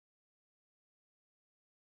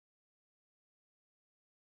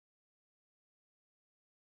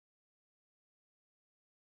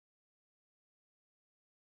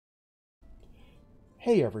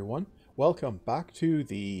Hey everyone, welcome back to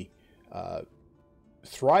the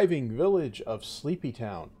thriving village of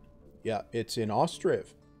Sleepytown. Yeah, it's in Ostriv.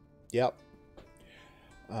 Yep.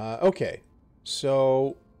 Okay,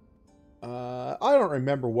 so I don't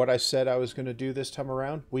remember what I said I was going to do this time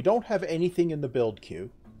around. We don't have anything in the build queue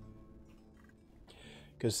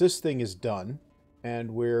because this thing is done,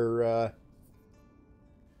 and we're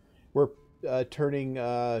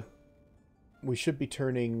turning. We should be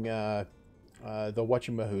turning the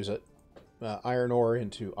whatchamahoo's iron ore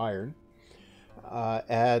into iron.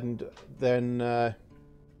 And then,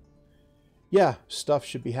 yeah, stuff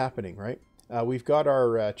should be happening, right? We've got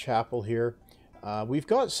our chapel here. We've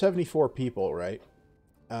got 74 people, right?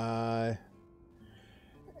 And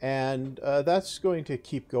that's going to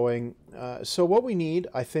keep going. So what we need,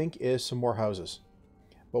 I think, is some more houses.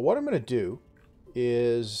 But what I'm going to do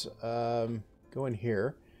is go in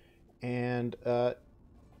here and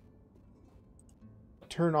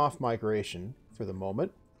turn off migration for the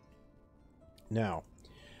moment. Now,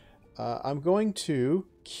 I'm going to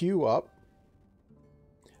queue up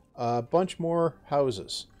a bunch more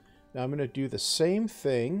houses. Now I'm going to do the same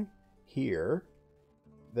thing here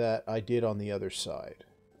that I did on the other side,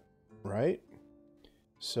 right?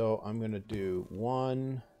 So I'm going to do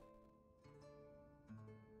 1,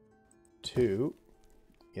 2,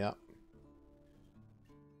 yeah.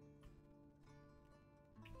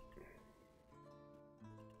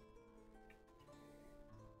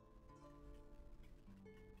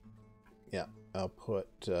 Yeah, I'll put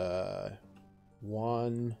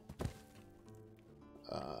 1,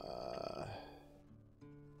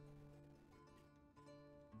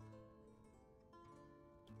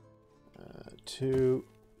 2,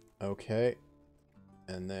 okay,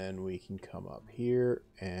 and then we can come up here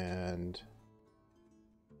and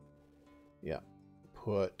yeah,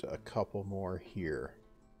 put a couple more here.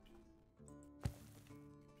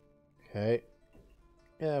 Okay,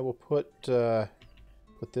 yeah, we'll put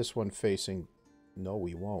this one facing... No,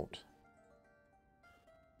 we won't.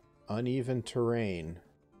 Uneven terrain.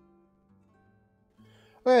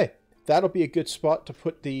 Okay, that'll be a good spot to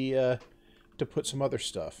put the to put some other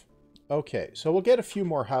stuff. Okay, so we'll get a few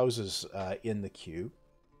more houses in the queue,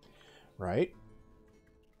 right?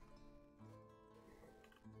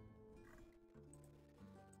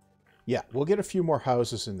 Yeah, we'll get a few more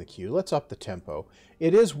houses in the queue. Let's up the tempo.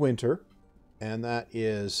 It is winter. And that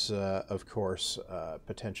is, of course,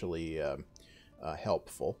 potentially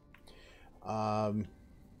helpful. Right.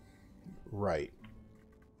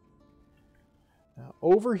 Now,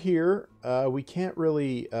 over here, we can't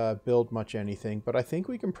really build much anything, but I think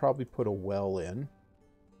we can probably put a well in.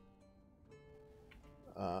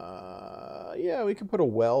 Yeah, we can put a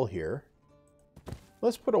well here.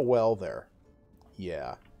 Let's put a well there.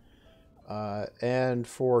 Yeah. And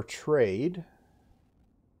for trade...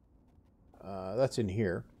 that's in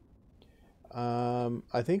here.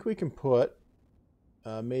 I think we can put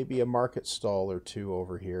maybe a market stall or two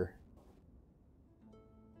over here.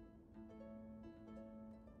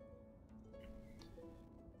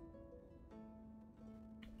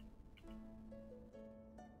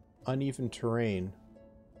 Uneven terrain.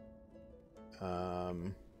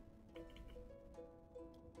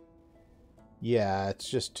 Yeah, it's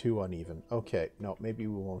just too uneven. Okay, no, maybe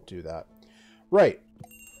we won't do that. Right.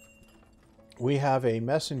 We have a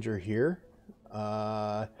messenger here.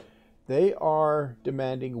 They are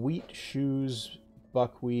demanding wheat, shoes,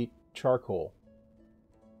 buckwheat, charcoal.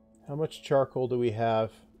 How much charcoal do we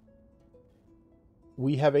have?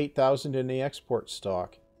 We have 8,000 in the export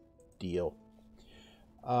stock. Deal.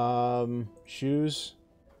 Shoes?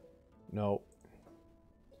 No.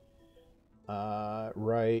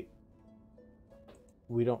 Right.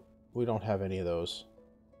 We don't have any of those.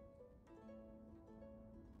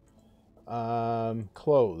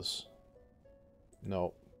 Clothes.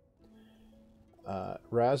 No.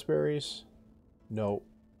 Raspberries? No.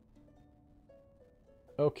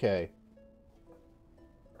 Okay.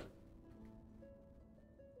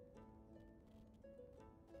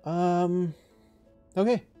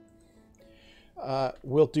 Okay.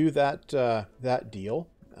 We'll do that, that deal.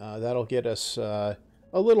 That'll get us, a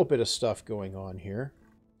little bit of stuff going on here.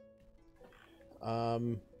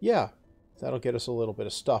 Yeah. That'll get us a little bit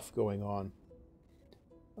of stuff going on.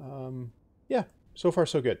 Yeah, so far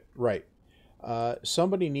so good. Right.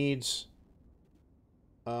 Somebody needs...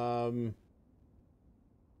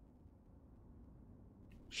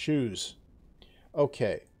 shoes.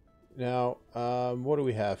 Okay. Now, what do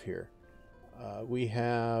we have here? We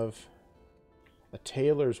have a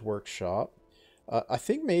tailor's workshop. I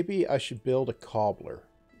think maybe I should build a cobbler,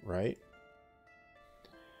 right?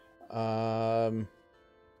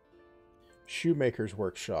 shoemaker's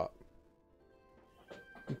workshop.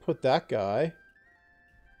 And put that guy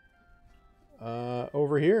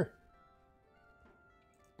over here.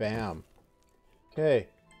 Bam. Okay,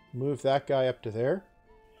 move that guy up to there.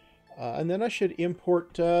 And then I should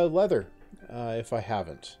import leather if I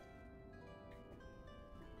haven't.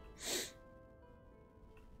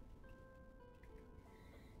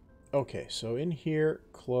 Okay, so in here,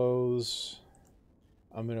 clothes,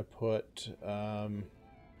 I'm going to put,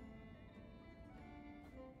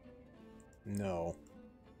 no.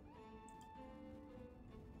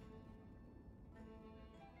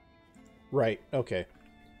 Right, okay.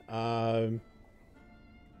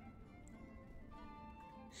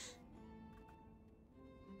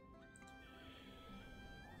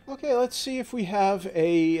 Okay, let's see if we have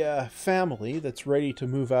a family that's ready to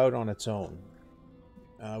move out on its own.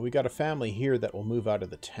 We got a family here that will move out of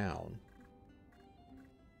the town.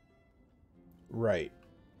 Right.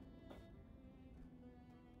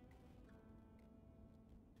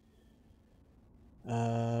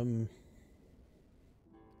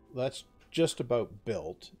 That's just about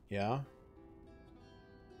built, yeah?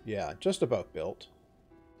 Yeah, just about built.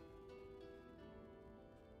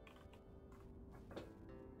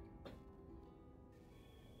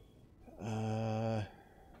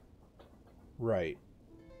 Right.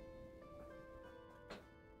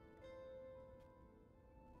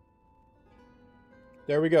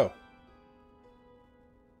 There we go.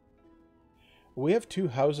 We have 2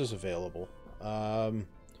 houses available.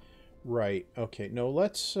 Right. Okay. No,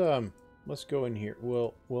 let's go in here.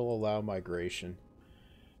 We'll allow migration.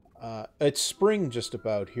 It's spring just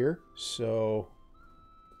about here, so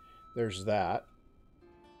there's that.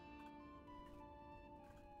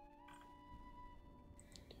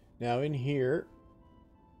 Now in here,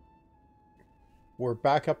 we're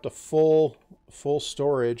back up to full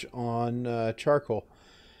storage on charcoal.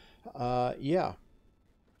 Yeah.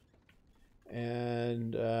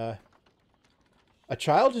 And a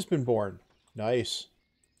child has been born. Nice.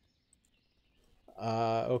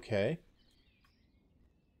 Okay.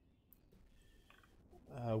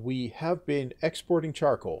 We have been exporting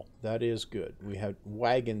charcoal. That is good. We have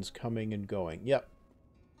wagons coming and going. Yep.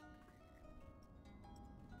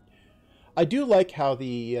 I do like how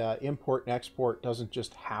the import and export doesn't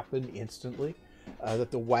just happen instantly, that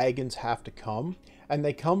the wagons have to come, and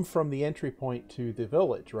they come from the entry point to the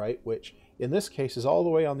village, right? Which, in this case, is all the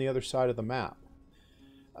way on the other side of the map.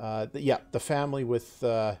 Yeah, the family with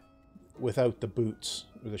without the boots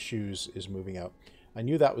or the shoes is moving out. I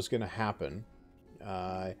knew that was going to happen,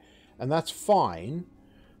 and that's fine.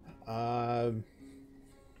 And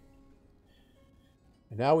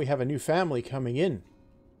now we have a new family coming in.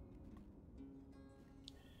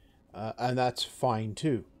 And that's fine,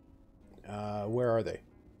 too. Where are they?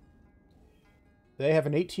 They have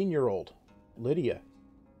an 18-year-old, Lydia.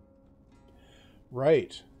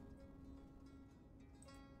 Right.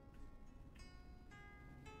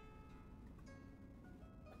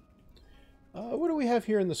 What do we have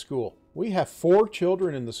here in the school? We have 4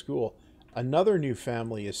 children in the school. Another new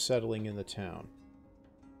family is settling in the town.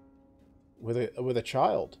 With a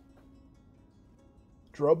child.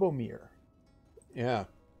 Drobomir. Yeah.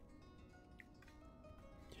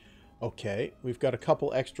 Okay, we've got a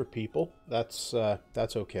couple extra people. That's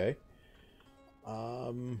okay.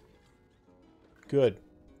 Good.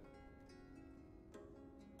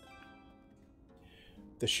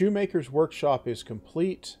 The shoemaker's workshop is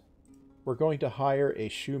complete. We're going to hire a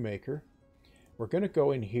shoemaker. We're going to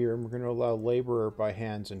go in here and we're going to allow laborer by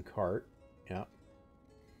hands and cart. Yeah.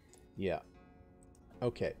 Yeah.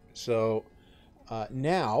 Okay, so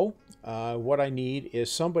now what I need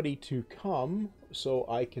is somebody to come so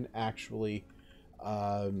I can actually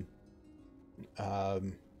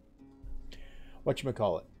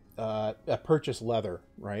whatchamacallit, purchase leather,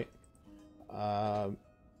 right?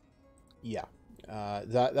 Yeah,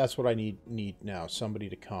 that's what I need now, somebody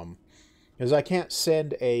to come. Because I can't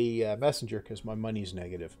send a messenger because my money's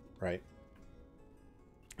negative, right?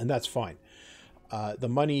 And that's fine. The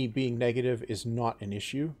money being negative is not an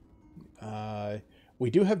issue. We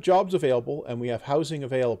do have jobs available and we have housing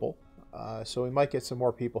available. So we might get some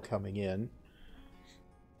more people coming in.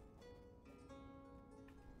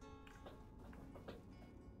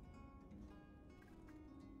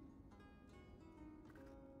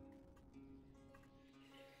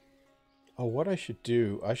 Oh, what I should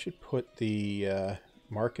do, I should put the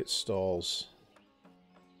market stalls.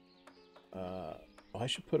 I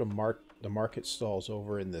should put the market stalls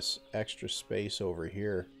over in this extra space over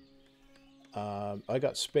here. I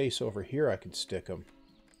got space over here I could stick them.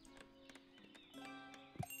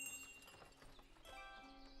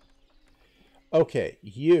 Okay,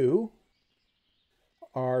 you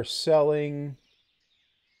are selling...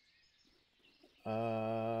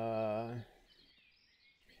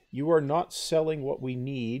 you are not selling what we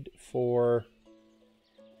need for...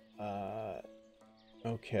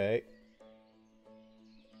 okay.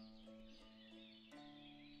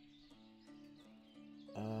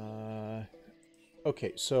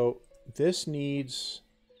 Okay, so this needs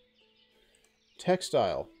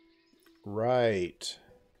textile. Right.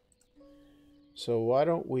 So why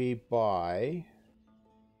don't we buy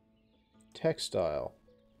textile?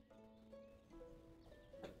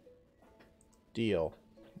 Deal.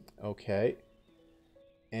 Okay.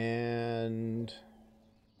 And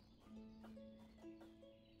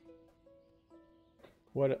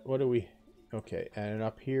what do we... Okay, and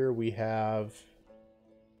up here we have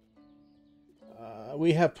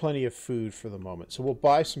plenty of food for the moment. So we'll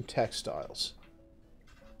buy some textiles.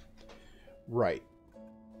 Right.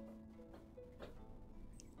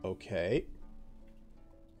 Okay.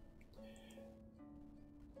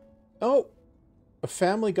 Oh, a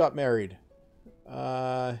family got married.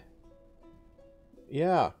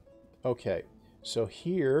 Yeah. Okay. So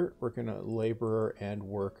here we're going to laborer and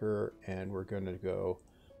worker, and we're going to go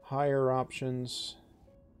hire options.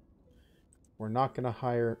 We're not going to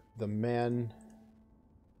hire the men.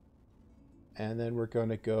 And then we're going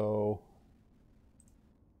to go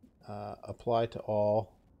apply to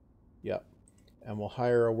all. Yep. And we'll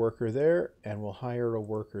hire a worker there, and we'll hire a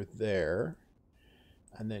worker there.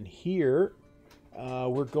 And then here,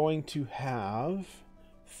 we're going to have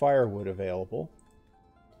firewood available.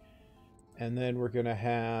 And then we're going to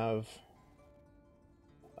have...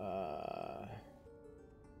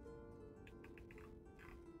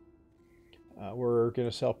 we're going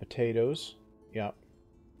to sell potatoes. Yep.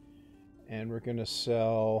 And we're going to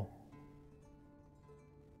sell...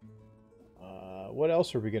 what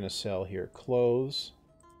else are we going to sell here? Clothes.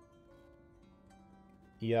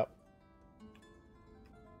 Yep.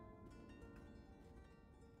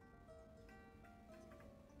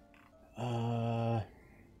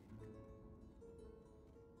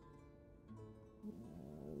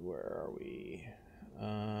 Where are we?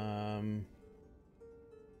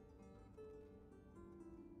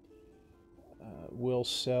 We'll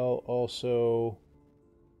sell also...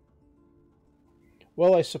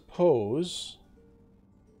 Well, I suppose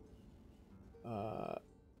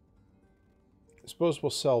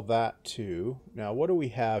we'll sell that too. Now, what do we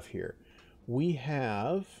have here? We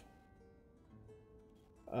have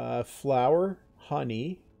flour,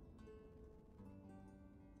 honey,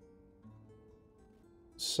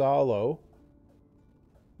 sallow.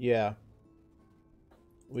 Yeah.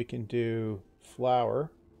 We can do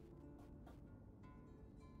flour,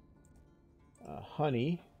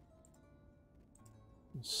 honey,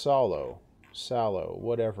 sallow,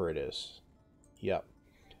 whatever it is. Yep.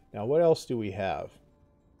 Now, what else do we have?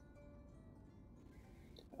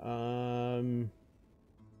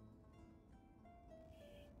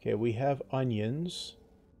 Okay, we have onions.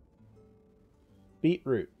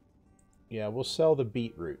 Beetroot. Yeah, we'll sell the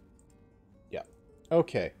beetroot. Yeah.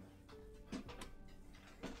 Okay.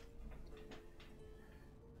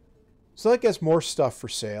 So that gets more stuff for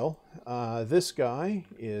sale. This guy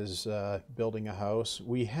is building a house.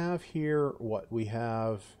 We have here what? We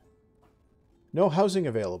have no housing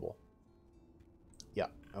available. Yeah,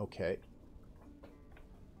 okay.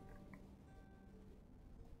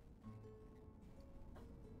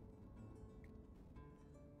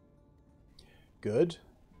 Good.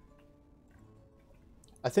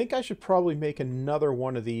 I think I should probably make another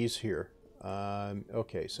one of these here.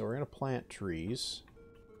 Okay, so we're going to plant trees.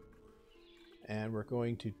 And we're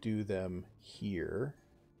going to do them here.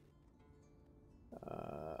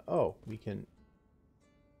 Oh, we can...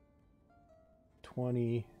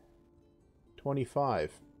 20...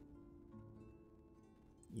 25.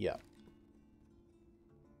 Yeah.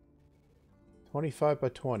 25 by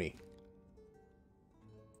 20.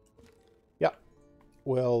 Yeah.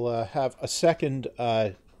 We'll have a second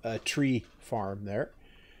tree farm there.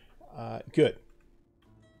 Good.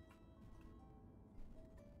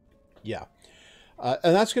 Yeah.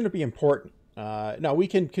 And that's going to be important. Now, we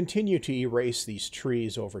can continue to erase these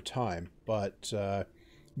trees over time, but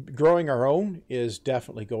growing our own is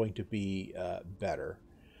definitely going to be better.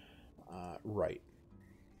 Right.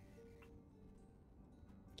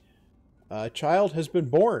 A child has been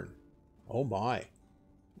born. Oh my.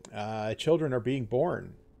 Children are being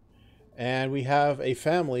born. And we have a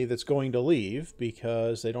family that's going to leave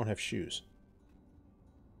because they don't have shoes.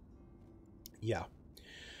 Yeah.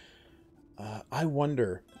 I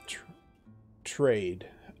wonder... trade.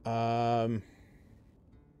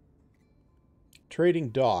 Trading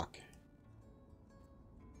dock.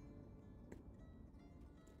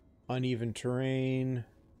 Uneven terrain.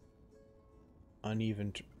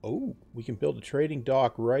 Uneven... Oh, we can build a trading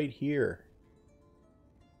dock right here.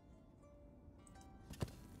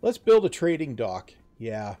 Let's build a trading dock.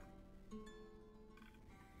 Yeah.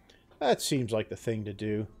 That seems like the thing to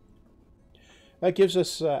do. That gives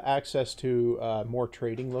us access to more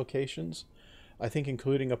trading locations. I think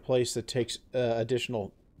including a place that takes...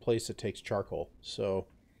 additional place that takes charcoal. So,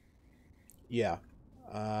 yeah.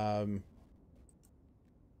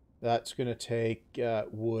 That's going to take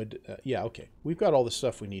wood. Yeah, okay. We've got all the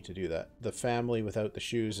stuff we need to do that. The family without the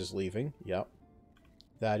shoes is leaving. Yep.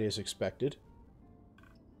 That is expected.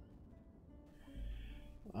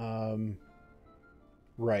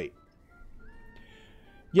 Right.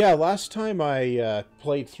 Yeah, last time I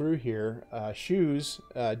played through here,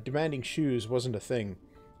 demanding shoes wasn't a thing.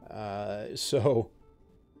 So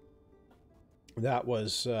that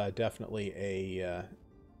was definitely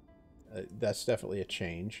that's definitely a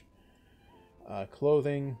change.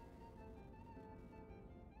 Clothing.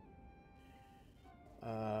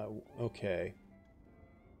 Okay.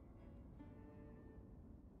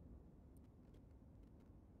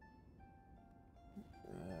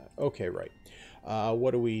 Okay, right.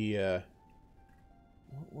 What do we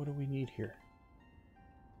need here?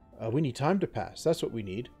 We need time to pass. That's what we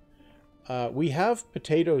need. We have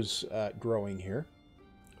potatoes growing here.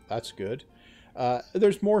 That's good.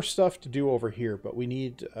 There's more stuff to do over here, but we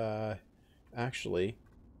need... actually,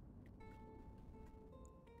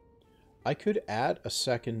 I could add a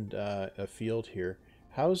second a field here.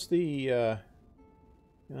 How's the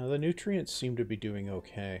nutrients seem to be doing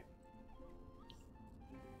okay.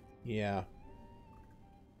 Yeah.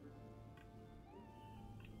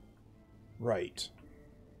 Right.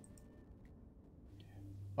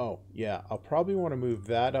 Oh, yeah. I'll probably want to move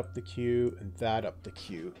that up the queue and that up the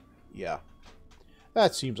queue. Yeah.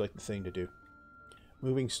 That seems like the thing to do.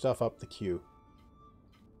 Moving stuff up the queue.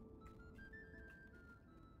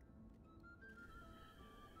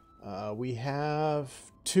 We have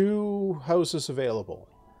 2 houses available.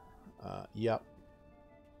 Yep.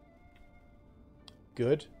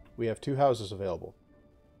 Good. We have 2 houses available.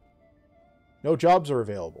 No jobs are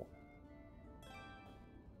available.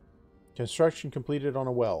 Construction completed on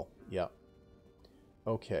a well. Yep.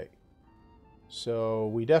 Okay. So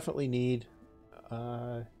we definitely need...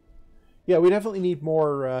 yeah, we definitely need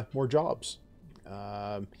more jobs.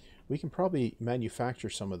 We can probably manufacture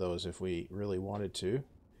some of those if we really wanted to.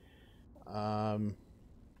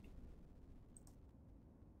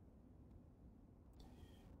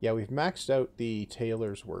 Yeah, we've maxed out the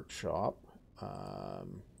tailor's workshop.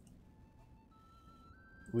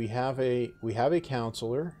 We have a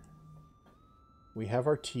counselor. We have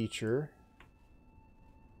our teacher.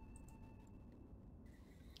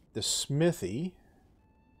 The smithy.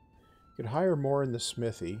 Could hire more in the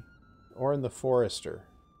smithy, or in the forester,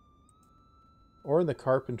 or in the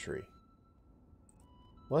carpentry.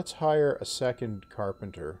 Let's hire a second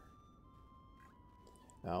carpenter.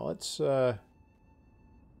 Now let's,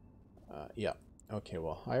 yeah, okay,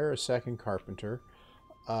 we'll hire a second carpenter.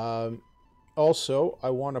 Also, I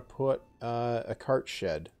want to put a cart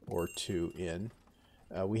shed or 2 in.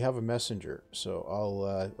 We have a messenger, so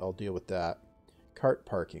I'll deal with that. Cart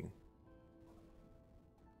parking.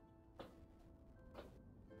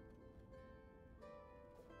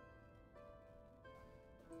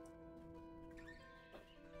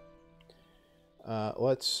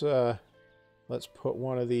 Let's put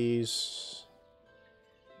one of these.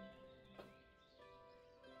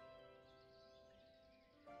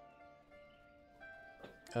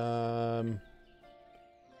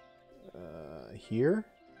 Here.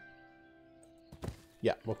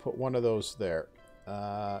 Yeah, we'll put one of those there.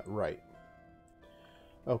 Right.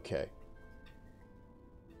 Okay.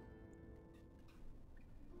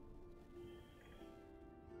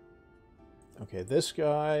 Okay, this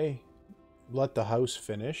guy, let the house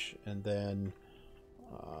finish, and then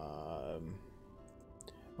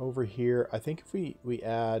over here, I think if we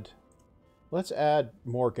add, let's add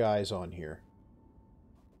more guys on here.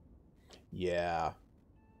 Yeah.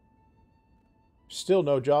 Still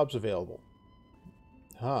no jobs available.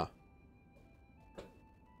 Huh.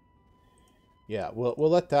 Yeah, we'll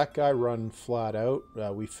let that guy run flat out.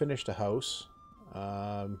 We finished a house.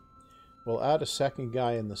 We'll add a second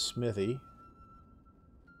guy in the smithy.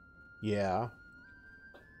 Yeah.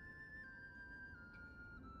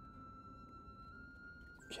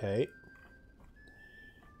 Okay.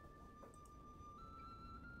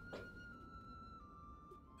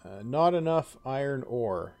 Not enough iron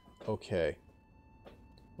ore. Okay.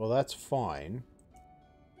 Well, that's fine.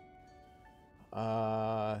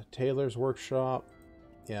 Tailor's workshop.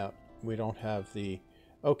 Yeah, we don't have the...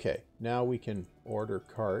 Okay, now we can order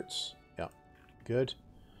carts. Yeah, good.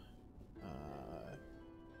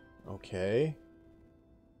 Okay.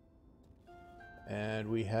 And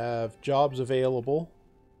we have jobs available.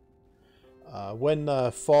 When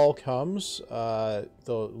the fall comes, the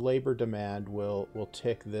labor demand will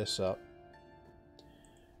tick this up.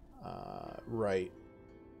 Right.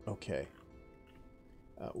 Okay.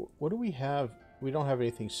 What do we have? We don't have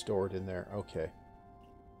anything stored in there. Okay.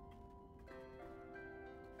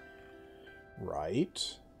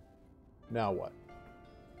 Right. Now what?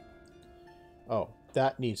 Oh,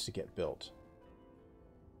 that needs to get built.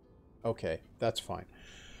 Okay, that's fine.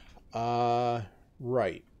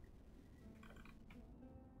 Right.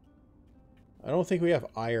 I don't think we have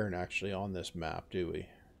iron actually on this map, do we?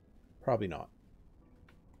 Probably not.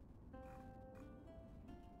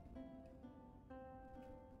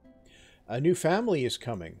 A new family is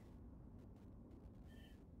coming.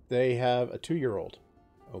 They have a 2-year-old.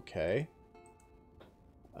 Okay.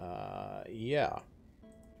 Yeah.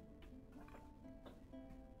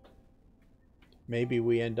 Maybe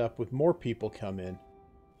we end up with more people come in.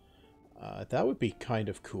 That would be kind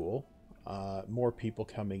of cool. More people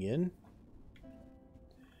coming in.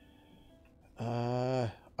 I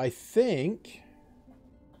think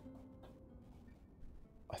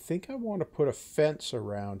I want to put a fence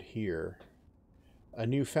around here. A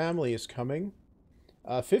new family is coming.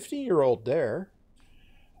 15-year-old there.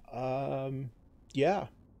 Yeah.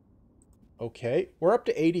 Okay. We're up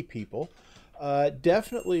to 80 people.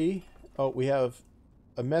 Definitely. Oh, we have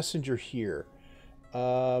a messenger here.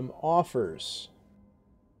 Offers.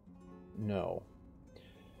 No.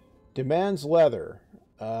 Demands leather.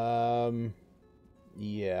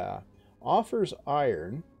 Yeah. Offers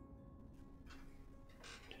iron.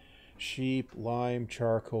 Sheep, lime,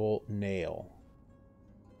 charcoal, nail.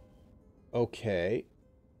 Okay.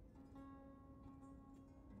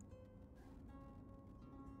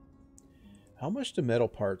 How much do metal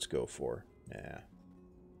parts go for? Nah.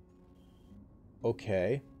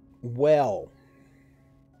 Okay. Well,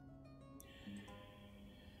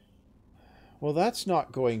 that's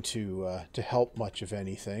not going to help much of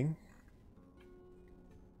anything.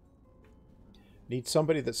 Need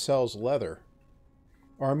somebody that sells leather.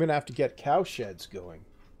 Or I'm going to have to get cow sheds going.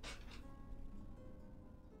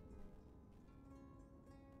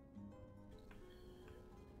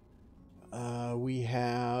 We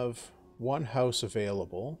have one house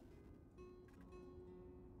available.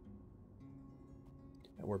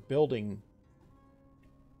 And we're building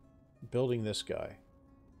this guy.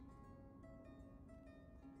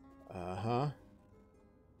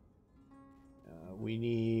 We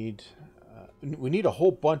need a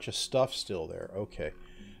whole bunch of stuff still there. Okay.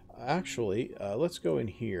 Actually, let's go in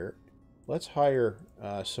here. Let's hire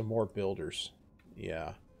some more builders.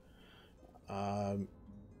 Yeah.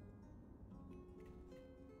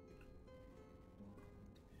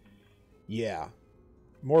 Yeah.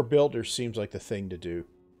 More builders seems like the thing to do.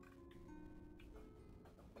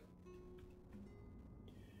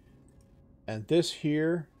 And this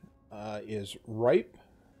here is ripe.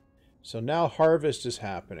 So now harvest is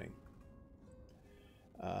happening.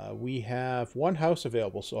 We have one house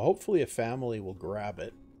available, so hopefully a family will grab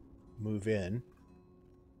it, move in.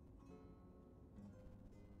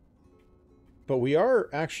 But we are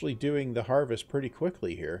actually doing the harvest pretty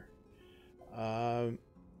quickly here.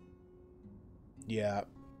 Yeah,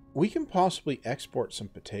 we can possibly export some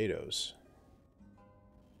potatoes.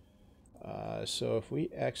 So if we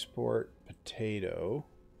export potato,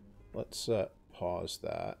 let's pause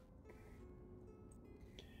that.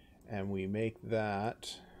 And we make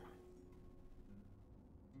that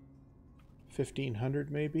 1,500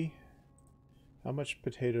 maybe? How much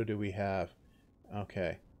potato do we have?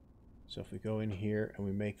 Okay. So if we go in here and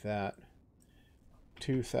we make that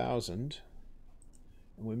 2,000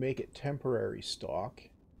 and we make it temporary stock.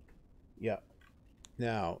 Yeah.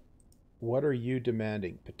 Now, what are you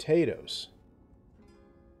demanding? Potatoes.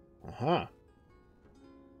 Uh-huh.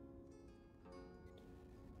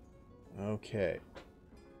 Okay.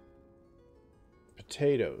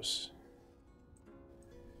 Potatoes.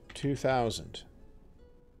 2,000.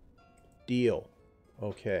 Deal.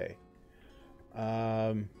 Okay.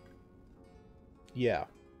 Yeah.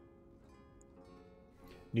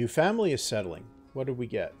 New family is settling. What did we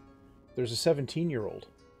get? There's a 17-year-old.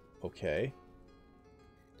 Okay.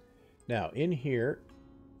 Now, in here,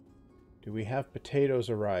 do we have potatoes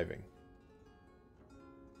arriving?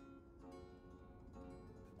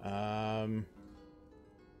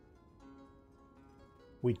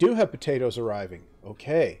 We do have potatoes arriving.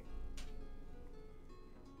 Okay.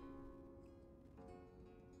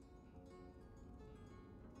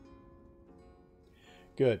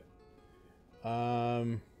 Good.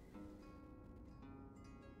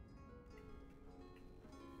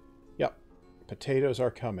 Yep. Potatoes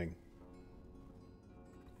are coming.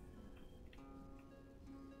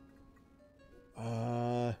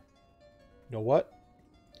 You know what?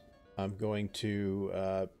 I'm going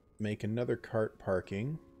to make another cart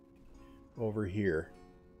parking over here.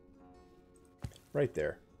 Right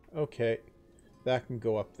there. Okay. That can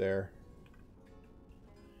go up there.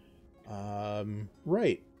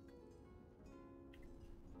 Right.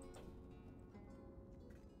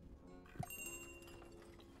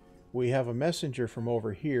 We have a messenger from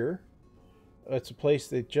over here. It's a place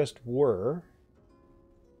they just were.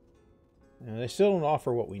 And they still don't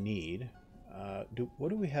offer what we need. What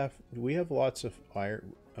do we have? Do we have lots of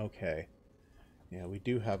iron? Okay. Yeah, we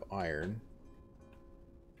do have iron.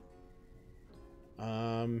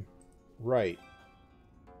 Right.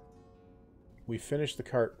 We finished the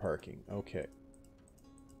cart parking. Okay.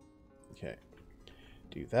 Okay.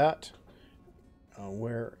 Do that.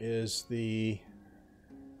 Where is the...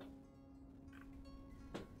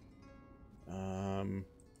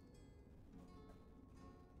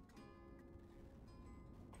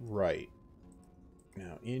 Right.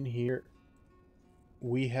 Now, in here,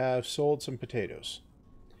 we have sold some potatoes.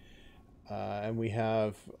 And we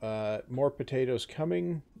have more potatoes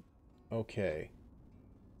coming. Okay.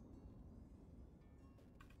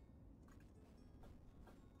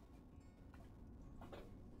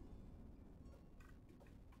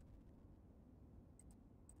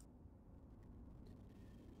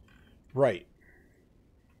 Right.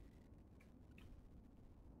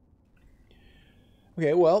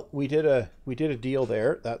 Okay, well, we did a deal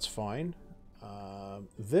there. That's fine.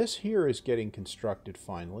 This here is getting constructed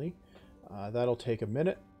finally. That'll take a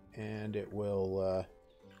minute, and it will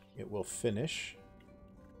finish.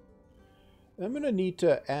 I'm going to need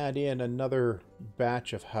to add in another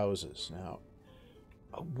batch of houses now.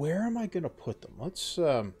 Where am I going to put them? Let's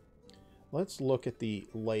look at the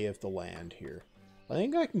lay of the land here. I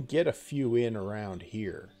think I can get a few in around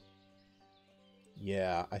here.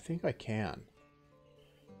 Yeah, I think I can.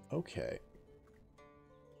 Okay.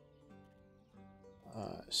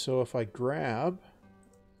 So if I grab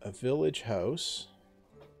a village house,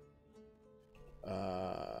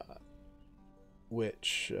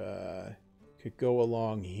 which could go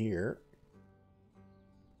along here.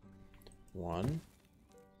 1,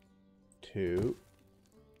 2,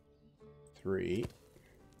 3.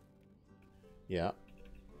 Yeah.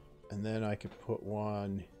 And then I could put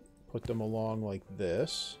them along like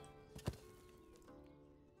this.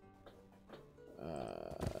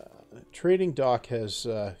 Trading dock has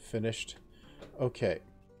finished. Okay.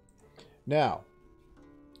 Now,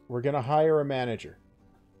 we're going to hire a manager.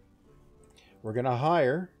 We're going to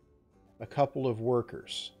hire a couple of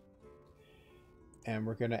workers. And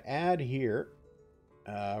we're going to add here,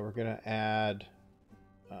 we're going to add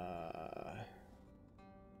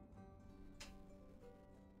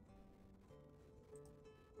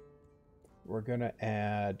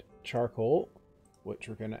charcoal, which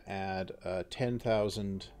we're going to add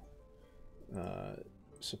 10,000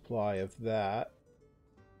 supply of that.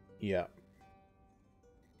 Yeah.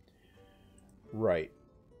 Right.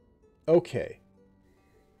 Okay.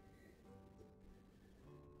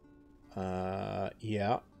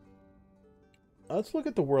 Yeah. Let's look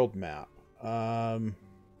at the world map.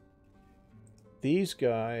 These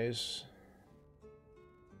guys...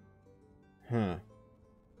 Huh.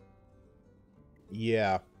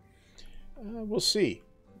 Yeah. We'll see.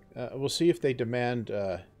 We'll see if they demand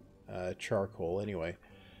charcoal anyway.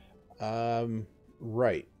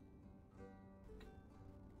 Right.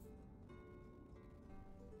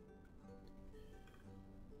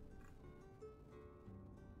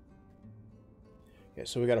 Okay,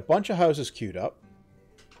 so we got a bunch of houses queued up.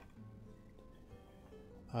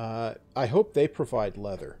 I hope they provide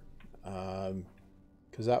leather,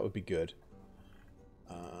 because that would be good.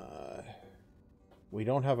 We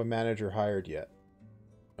don't have a manager hired yet.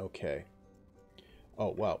 Okay.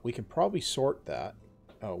 Oh, well, we can probably sort that.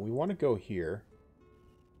 Oh, we want to go here.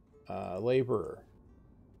 Laborer.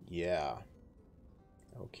 Yeah.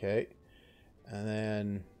 Okay. And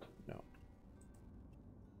then... No.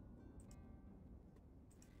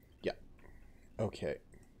 Yeah. Okay.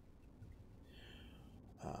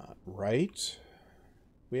 Right.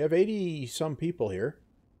 We have 80-some people here.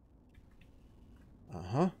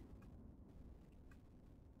 Uh-huh.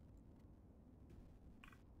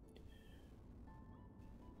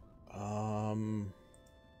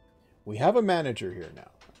 We have a manager here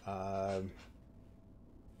now.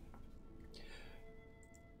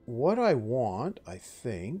 What I want, I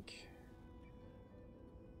think...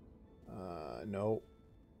 no.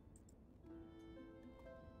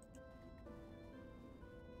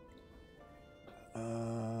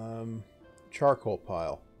 charcoal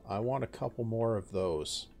pile. I want a couple more of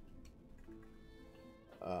those.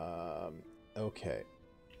 Okay.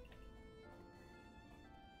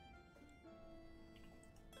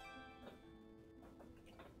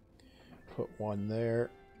 Put one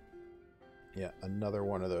there. Yeah, another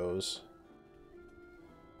one of those.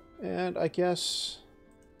 And I guess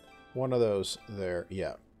one of those there.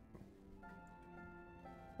 Yeah.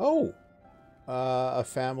 Oh! A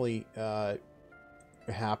family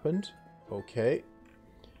happened. Okay.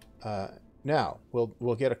 Now,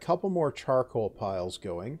 we'll get a couple more charcoal piles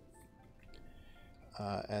going.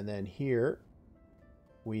 And then here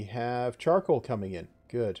we have charcoal coming in.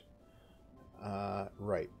 Good.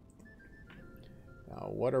 Right. Now,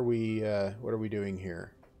 what are we doing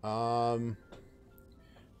here? No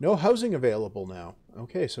housing available now.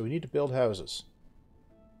 Okay, so we need to build houses.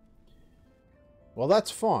 Well, that's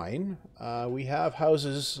fine. We have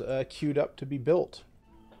houses queued up to be built.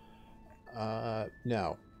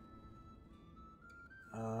 Now,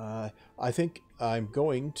 I think I'm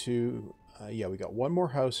going to... yeah, we got one more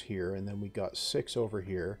house here, and then we got 6 over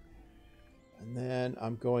here. And then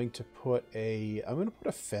I'm going to put a... I'm going to put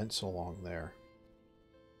a fence along there.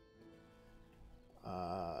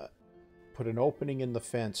 Put an opening in the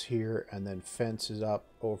fence here, and then fences up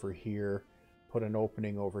over here. Put an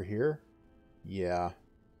opening over here. Yeah.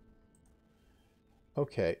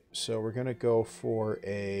 Okay, so we're going to go for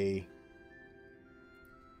a...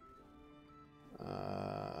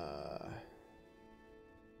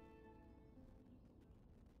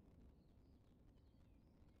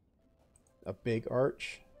 a big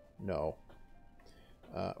arch? No.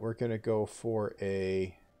 We're going to go for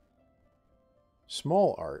a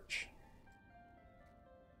small arch,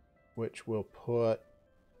 which we'll put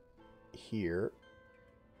here.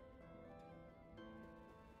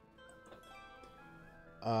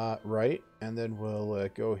 Right, and then we'll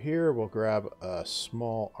go here. We'll grab a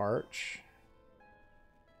small arch,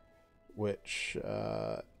 which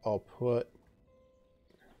I'll put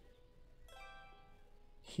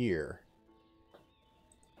here.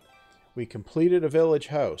 We completed a village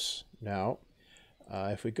house. Now,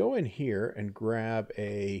 if we go in here and grab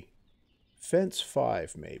a fence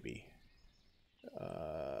 5, maybe.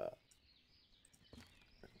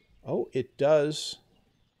 Oh, it does.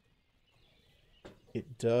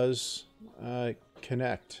 It does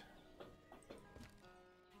connect.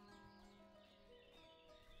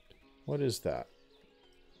 What is that?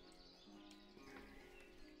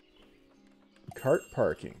 Cart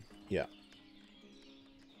parking. Yeah.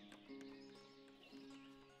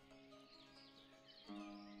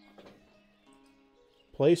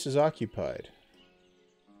 Place is occupied.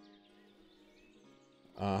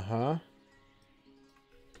 Uh-huh.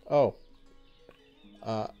 Oh.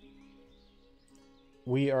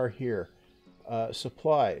 We are here.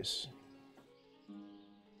 Supplies.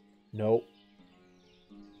 Nope.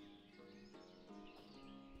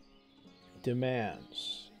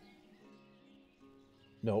 Demands.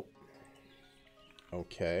 Nope.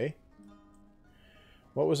 Okay.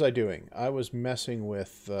 What was I doing? I was messing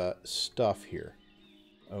with stuff here.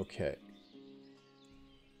 Okay.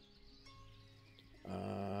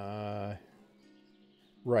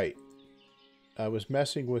 Right. I was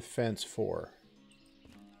messing with fence 4.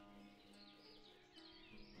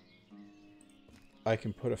 I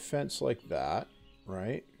can put a fence like that,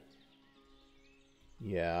 right?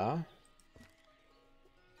 Yeah.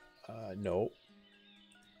 Nope.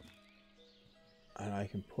 And I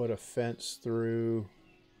can put a fence through...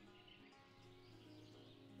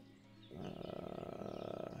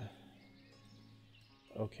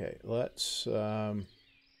 okay, let's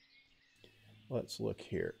look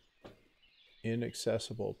here.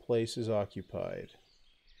 Inaccessible. Place is occupied.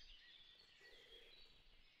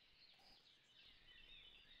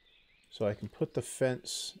 So I can put the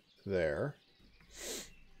fence there.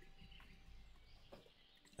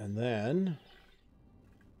 And then...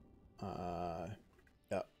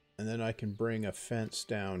 yeah, and then I can bring a fence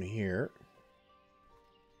down here.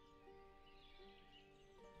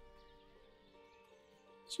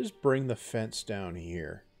 Let's just bring the fence down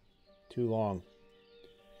here. Too long.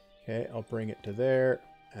 Okay, I'll bring it to there,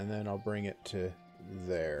 and then I'll bring it to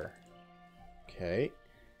there. Okay.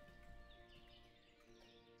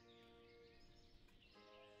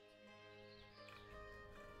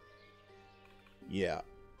 Yeah.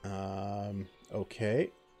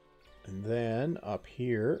 Okay. And then up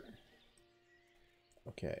here.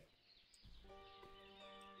 Okay.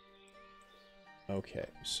 Okay,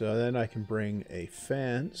 so then I can bring a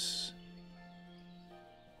fence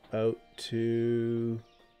out to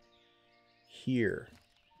here.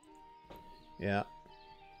 Yeah.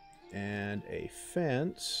 And a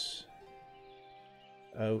fence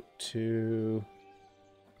out to...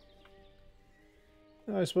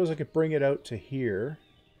 I suppose I could bring it out to here.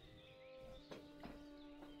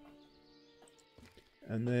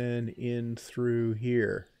 And then in through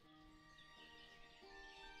here.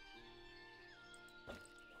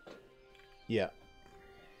 Yeah.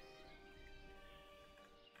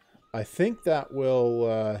 I think that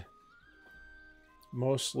will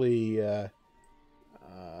mostly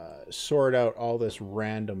sort out all this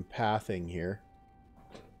random pathing here.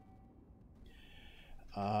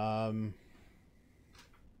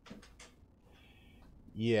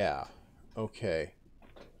 Yeah. Okay.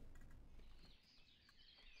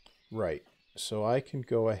 Right. So I can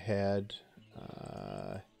go ahead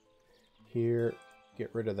here, get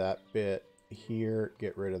rid of that bit. Here,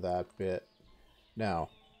 get rid of that bit. Now,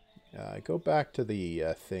 go back to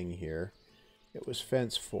the thing here. It was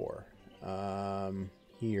fence 4.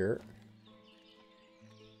 Here.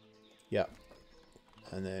 Yep.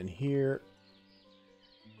 And then here.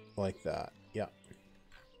 Like that. Yep.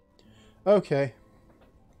 Okay.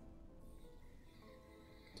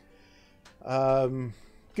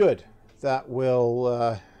 Good. That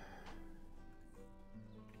will...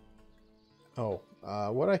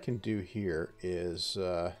 what I can do here is...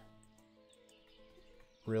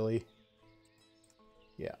 really?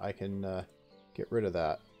 Yeah, I can get rid of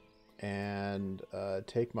that. And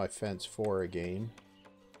take my fence 4 again.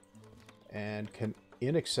 And can...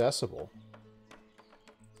 inaccessible.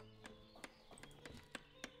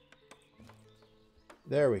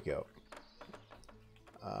 There we go.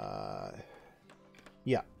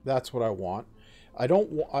 Yeah, that's what I want. I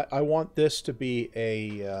don't. I want this to be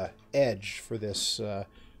a edge for this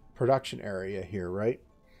production area here, right?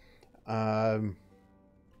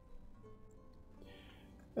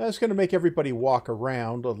 That's going to make everybody walk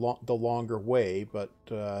around the longer way, but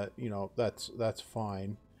you know, that's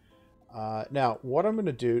fine. Now, what I'm going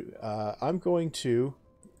to do, I'm going to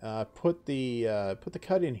put the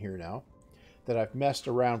cut in here now that I've messed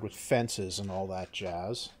around with fences and all that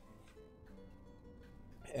jazz.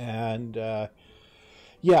 And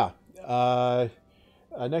yeah,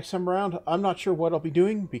 next time around, I'm not sure what I'll be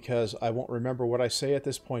doing because I won't remember what I say at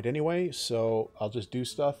this point anyway, so I'll just do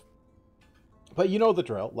stuff. But you know the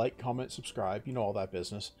drill. Like, comment, subscribe, you know all that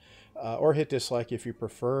business. Or hit dislike if you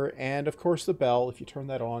prefer. And, of course, the bell, if you turn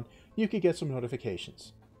that on, you could get some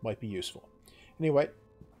notifications. Might be useful. Anyway,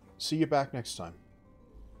 see you back next time.